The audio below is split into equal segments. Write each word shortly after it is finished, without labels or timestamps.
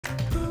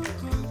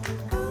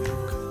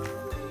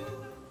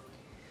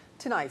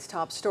Tonight's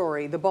top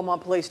story, the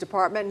Beaumont Police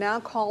Department now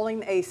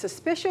calling a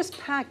suspicious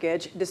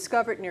package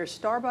discovered near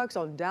Starbucks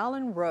on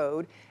Dowling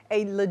Road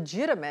a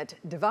legitimate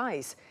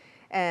device.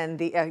 And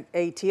the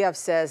ATF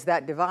says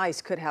that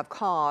device could have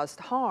caused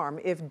harm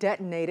if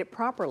detonated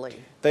properly.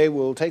 They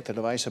will take the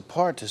device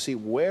apart to see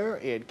where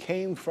it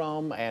came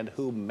from and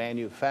who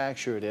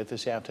manufactured it.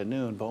 This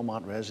afternoon,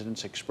 Beaumont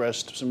residents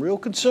expressed some real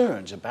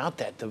concerns about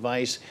that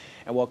device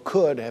and what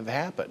could have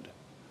happened.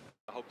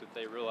 I hope that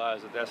they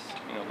realize that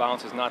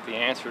violence is not the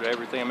answer to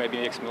everything. I may be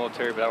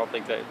ex-military, but I don't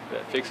think that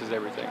fixes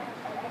everything.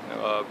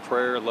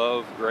 Prayer,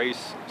 love,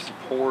 grace,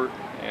 support,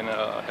 and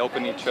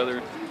helping each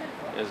other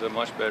is a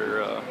much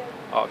better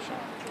option.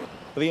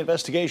 The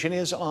investigation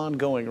is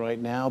ongoing right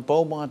now.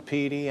 Beaumont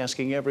PD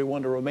asking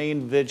everyone to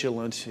remain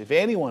vigilant. If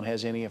anyone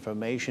has any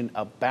information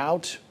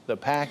about the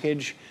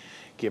package,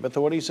 give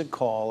authorities a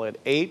call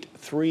at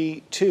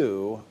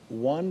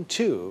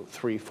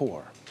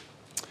 832-1234.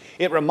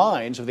 It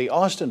reminds of the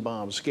Austin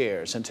bomb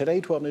scares, and today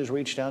 12 News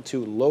reached out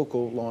to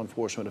local law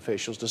enforcement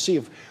officials to see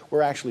if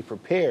we're actually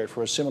prepared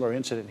for a similar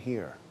incident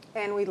here.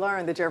 And we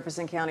learned the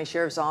Jefferson County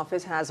Sheriff's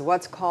Office has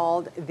what's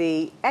called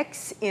the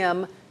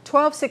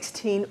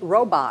XM1216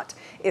 robot.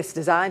 It's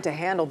designed to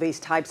handle these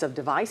types of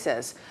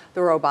devices.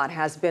 The robot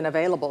has been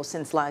available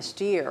since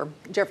last year.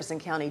 Jefferson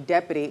County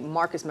Deputy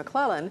Marcus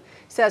McClellan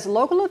says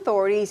local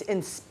authorities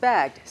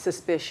inspect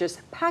suspicious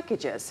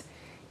packages.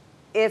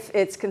 If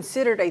it's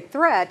considered a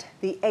threat,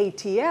 the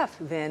ATF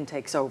then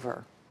takes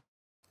over.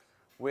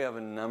 We have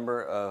a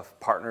number of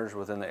partners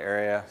within the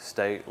area,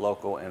 state,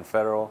 local, and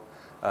federal,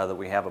 that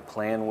we have a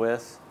plan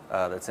with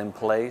that's in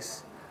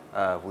place.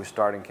 We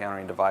start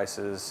encountering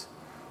devices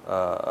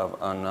of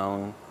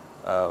unknown.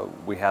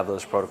 We have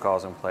those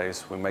protocols in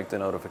place. We make the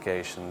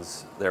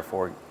notifications,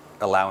 therefore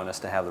allowing us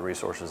to have the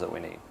resources that we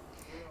need.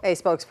 A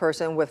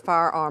spokesperson with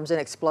Firearms and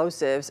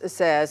Explosives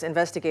says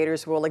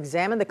investigators will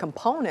examine the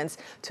components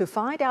to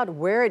find out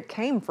where it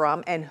came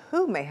from and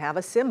who may have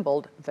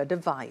assembled the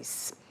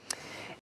device.